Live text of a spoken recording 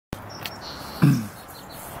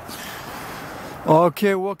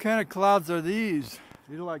Okay, what kind of clouds are these?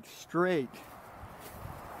 These are like straight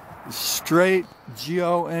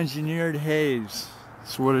geoengineered haze.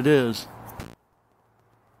 That's what it is.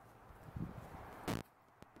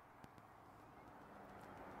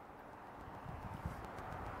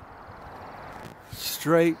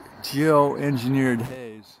 Straight geoengineered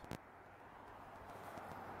haze.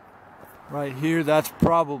 Right here, that's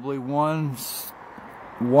probably one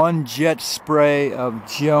jet spray of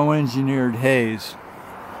geoengineered haze.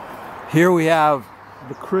 Here we have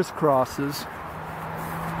the crisscrossing.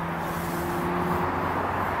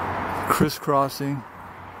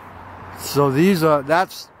 So these are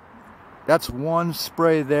that's one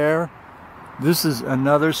spray there. This is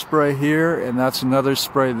another spray here, and that's another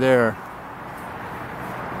spray there.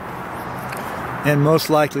 And most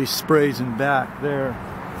likely sprays in back there.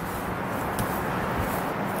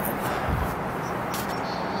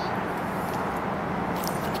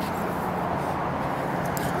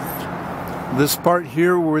 This part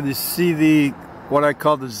here where you see what I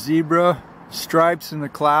call the zebra stripes in the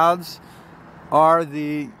clouds are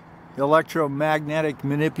the electromagnetic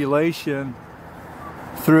manipulation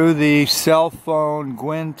through the cell phone,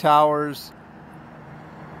 Gwyn towers,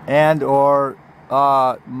 and or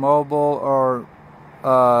mobile or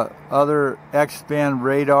other X-band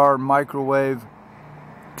radar microwave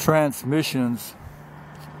transmissions.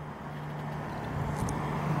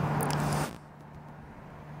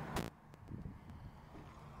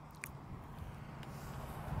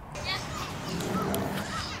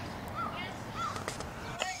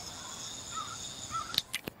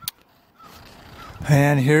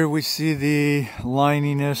 And here we see the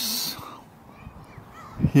lininess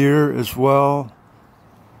here as well.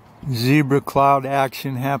 Zebra cloud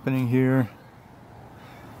action happening here.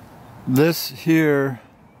 This here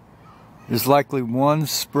is likely one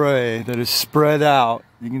spray that is spread out.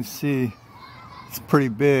 You can see it's pretty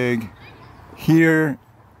big. Here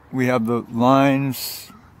we have the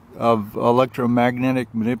lines of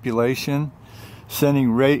electromagnetic manipulation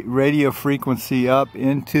sending radio frequency up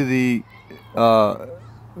into the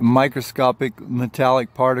microscopic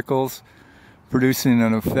metallic particles, producing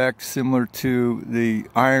an effect similar to the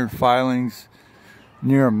iron filings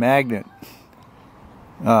near a magnet.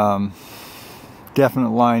 Definite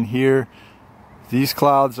line here. These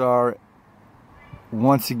clouds are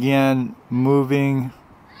once again moving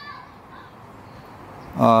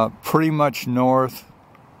pretty much north,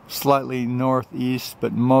 slightly northeast,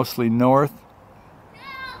 but mostly north.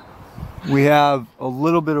 We have a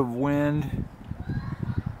little bit of wind,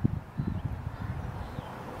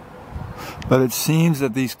 but it seems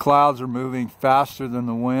that these clouds are moving faster than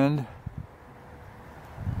the wind.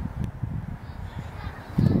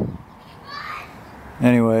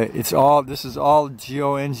 Anyway, this is all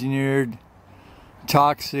geoengineered,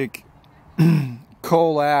 toxic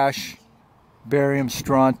coal ash, barium,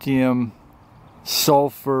 strontium,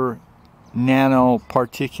 sulfur,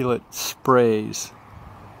 nanoparticulate sprays.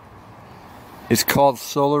 It's called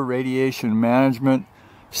solar radiation management,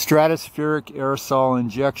 stratospheric aerosol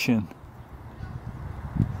injection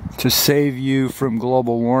to save you from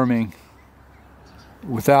global warming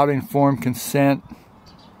without informed consent,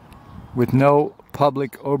 with no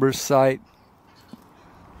public oversight,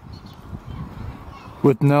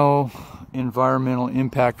 with no environmental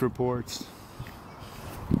impact reports.